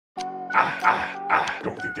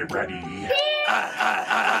Don't think they're ready.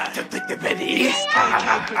 Don't think they're ready.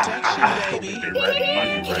 Prod.KKayProductions, baby.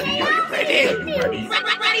 Are you ready? Ready,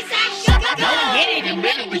 set, go, get it,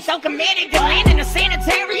 immediately so committed to landing a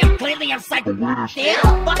sanitarium. Clearly I'm psycho. Still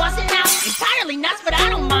busting out, entirely nuts, but I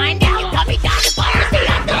don't mind. You got me down to fire, see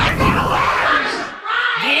I'm done.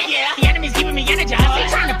 Yeah, the enemy's keeping me energized. They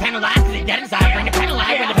trying to penalize, cause they dead inside. Bring the pen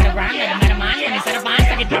alive with a better rhyme, let a meta mind. When they set a vine,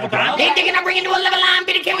 like a double grind. They thinking I'm bringing to a level line,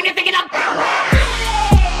 be the king when they're thinking I'm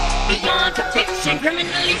beyond fiction,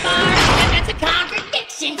 criminally barred. And that's a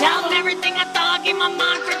contradiction. Tell them everything I thought, give my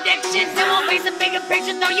mind predictions. They won't face a bigger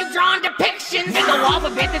picture, though you've drawn depictions. And the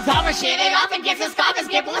alphabet that's all my shit, it often gets a scoff and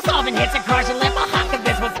skip. Well, solving hits across your lip, I'll hop to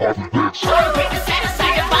this one. Trying to pick the set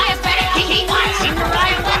aside to bias, better keep watching the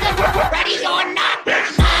right whether ready or not.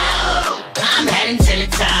 Oh, I'm heading to the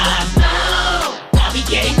top. Oh, I'll be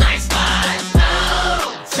getting my spot.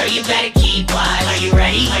 Oh, so you better keep watch. Are you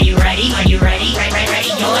ready? Are you ready? Are you ready?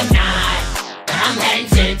 Ready or not? I'm heading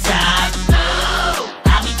to the top. Oh,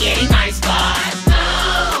 I'll be getting my spot.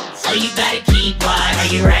 Oh, so you better keep watch. Are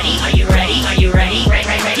you ready? Are you ready? Are you ready?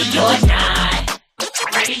 Ready or not?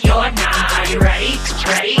 Ready or not? Are you ready?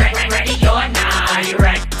 Ready or not? Are you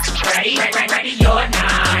ready? Ready or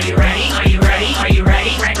not? Are you ready? Are you ready? Are you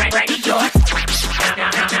ready? Ready or not?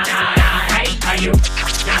 Are you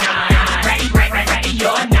ready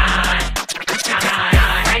or not?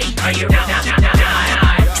 Are you ready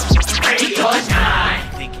or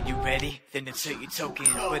not? Thinking you ready? Then insert your token.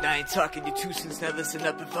 But I ain't talking you two cents, now listen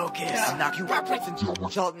up and focus. I'll knock you out right into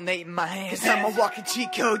alternating my hands. Cause I'm a walking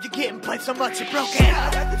cheat code, you're getting played so much you're broken.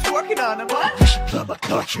 Nothing's working on them, what? You should plug my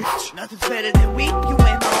cartridge. Nothing's better than we, you ain't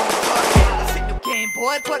my own target. This ain't no game,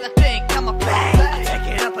 boy, but I think I'm a play. I take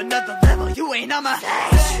it up another level, you ain't on my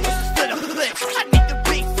stage. This is still a flip, I need the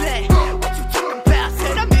reset. What you talking about?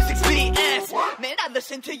 Said our music's BS. Man, I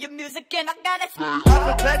listen to your music and I gotta say I have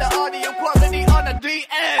a better audio quality on a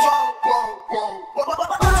DS.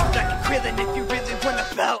 Like a krillin' if you really wanna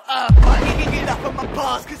blow up. I need to get off of my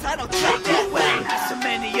balls cause I don't talk that way. So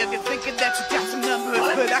many of you thinking that you got some numbers,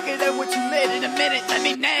 but I can learn what you made in a minute, let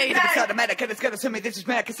me name. If it's automatic and it's gonna tell me this is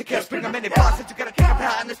mad cause it can't spring a minute boss that you gotta think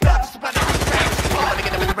about on the spot just about to be trapped. I wanna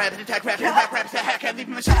get up with the rabbit attack rap, hack raps, the hack, I leave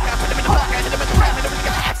him a shot, I put him in the block, I hit him with the rap, and I'm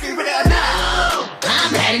gonna ask you whether or not. Oh,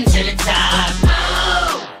 I'm heading to the top.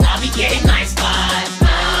 Oh, I'll be getting my spot.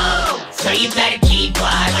 Oh, so you better keep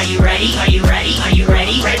watch. Are you ready? Are you ready? Are you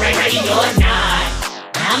ready? Ready or not?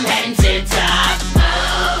 I'm heading to the top.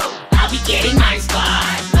 Oh, I'll be getting my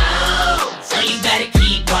spot. Oh, so you better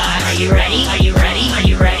keep watch. Are you ready? Are you ready? Are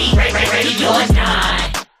you ready? Ready or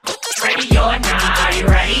not? Ready or not? Are you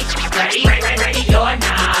ready? Ready or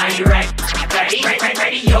not? Are you ready? Ready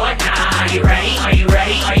or not? Are you ready? Are you